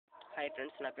Hi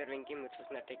friends, నా పేరు వెంకీ. మీరు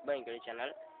చూస్తున్న టెక్ బై వెంకీ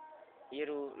ఛానల్.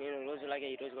 నేను రోజులాగే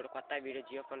ఈరోజు కూడా కొత్త వీడియో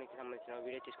జియో ఫోన్కి సంబంధించిన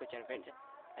వీడియో తీసుకొచ్చాను ఫ్రెండ్స్.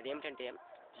 అదేమిటంటే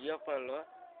జియో ఫోన్లో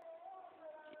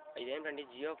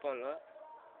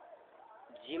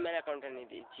జీమెయిల్ అకౌంట్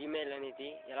జీమెయిల్ అనేది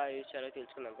ఎలా యూజ్ చేయాలో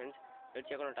తెలుసుకుందాం ఫ్రెండ్స్. వెయిట్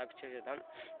చేయకుండా టాపిక్ చేద్దాం.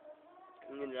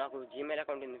 నాకు జీమెయిల్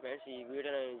అకౌంట్ ఉంది ఫ్రెండ్స్. ఈ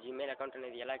వీడియోలో నేను జీమెయిల్ అకౌంట్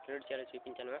అనేది ఎలా క్రియేట్ చేయాలో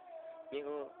చూపించాను.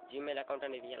 మీకు జీమెయిల్ అకౌంట్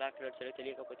అనేది ఎలా క్రియేట్ చేయాలో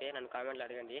తెలియకపోతే నన్ను కామెంట్లో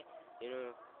అడగండి. నేను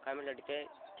కామెంట్లో అడిగితే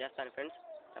చేస్తాను ఫ్రెండ్స్,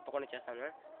 తప్పకుండా చేస్తాను.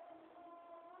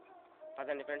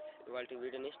 పదండి ఫ్రెండ్స్, ఇవాళ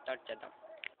వీడియోని స్టార్ట్ చేద్దాం.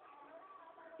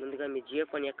 ముందుగా మీ జియో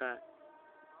ఫోన్ యొక్క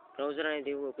బ్రౌజర్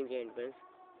అనేది ఓపెన్ చేయండి ఫ్రెండ్స్.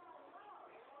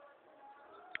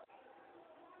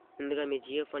 ముందుగా మీ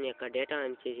జియో ఫోన్ యొక్క డేటా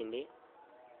ఆన్ చేసింది.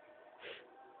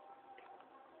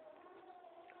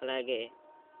 అలాగే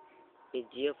మీ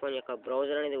జియో ఫోన్ యొక్క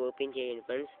బ్రౌజర్ అనేది ఓపెన్ చేయండి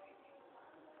ఫ్రెండ్స్.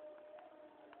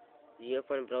 జియో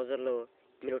ఫోన్ బ్రౌజర్లో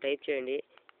మీరు టైప్ చేయండి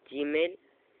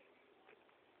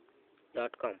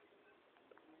gmail.com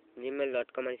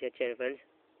అని సెర్చ్ చేయండి ఫ్రెండ్స్.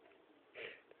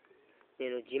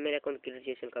 నేను జీమెయిల్ అకౌంట్ క్రియేట్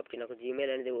చేశాను కాబట్టి నాకు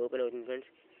జీమెయిల్ అనేది ఓపెన్ అవుతుంది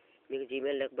ఫ్రెండ్స్. మీకు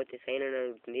జీమెయిల్ లేకపోతే సైన్ అని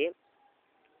అవుతుంది.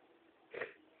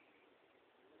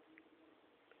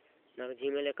 నాకు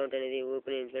జీమెయిల్ అకౌంట్ అనేది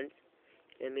ఓపెన్ అయింది ఫ్రెండ్స్.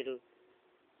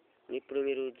 ఇప్పుడు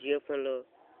మీరు జియో ఫోన్లో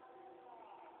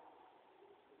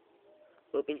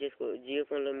జియో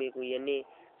ఫోన్లో మీకు ఇవన్నీ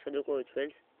చదువుకోవచ్చు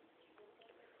ఫ్రెండ్స్.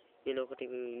 నేను ఒకటి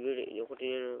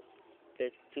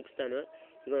చూపిస్తాను.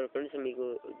 ఇదిగో ఫ్రెండ్స్, మీకు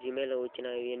జీమెయిల్లో వచ్చిన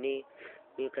ఇవన్నీ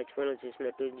మీరు టచ్ ఫోన్లో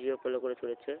చూసినట్టు జియో ఫోన్లో కూడా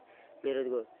చూడొచ్చు. మీరు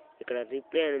ఇదిగో ఇక్కడ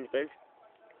రిప్లై అని ఉంది ఫ్రెండ్స్.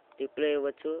 రిప్లై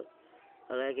ఇవ్వచ్చు,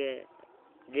 అలాగే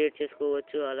డిలీట్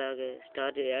చేసుకోవచ్చు, అలాగే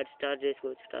స్టార్ట్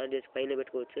చేసి పైన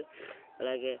పెట్టుకోవచ్చు.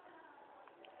 అలాగే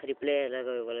రిప్లై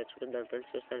ఎలాగో ఇవ్వాలి చూద్దాం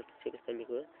ఫ్రెండ్స్. చూపిస్తాను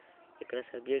మీకు. ఇక్కడ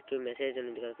సబ్జెక్ట్ మెసేజ్ అని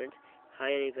ఉంది కదా ఫ్రెండ్స్,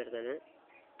 హాయ్ అని పెడతాను.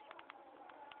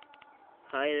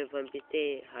 హాయ్ అని పంపిస్తే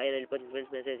హాయ్ అని వెళ్ళిపోతుంది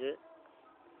ఫ్రెండ్స్ మెసేజ్.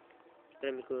 ఇక్కడ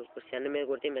మీకు సెండ్ మీద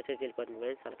కొడితే మెసేజ్ వెళ్ళిపోతుంది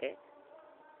ఫ్రెండ్స్.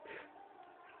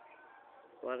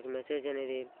 వాళ్ళకి మెసేజ్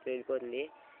అనేది వెళ్ళిపోతుంది.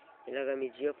 ఇలాగ మీ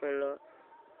జియో ఫోన్లో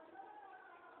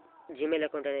జీమెయిల్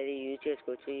అకౌంట్ అనేది యూజ్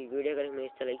చేసుకోవచ్చు. ఈ వీడియో కనుక మీకు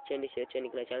ఇస్తే లైక్ చేయండి, షేర్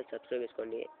చేయండి, నా ఛానల్ సబ్స్క్రైబ్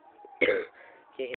చేసుకోండి.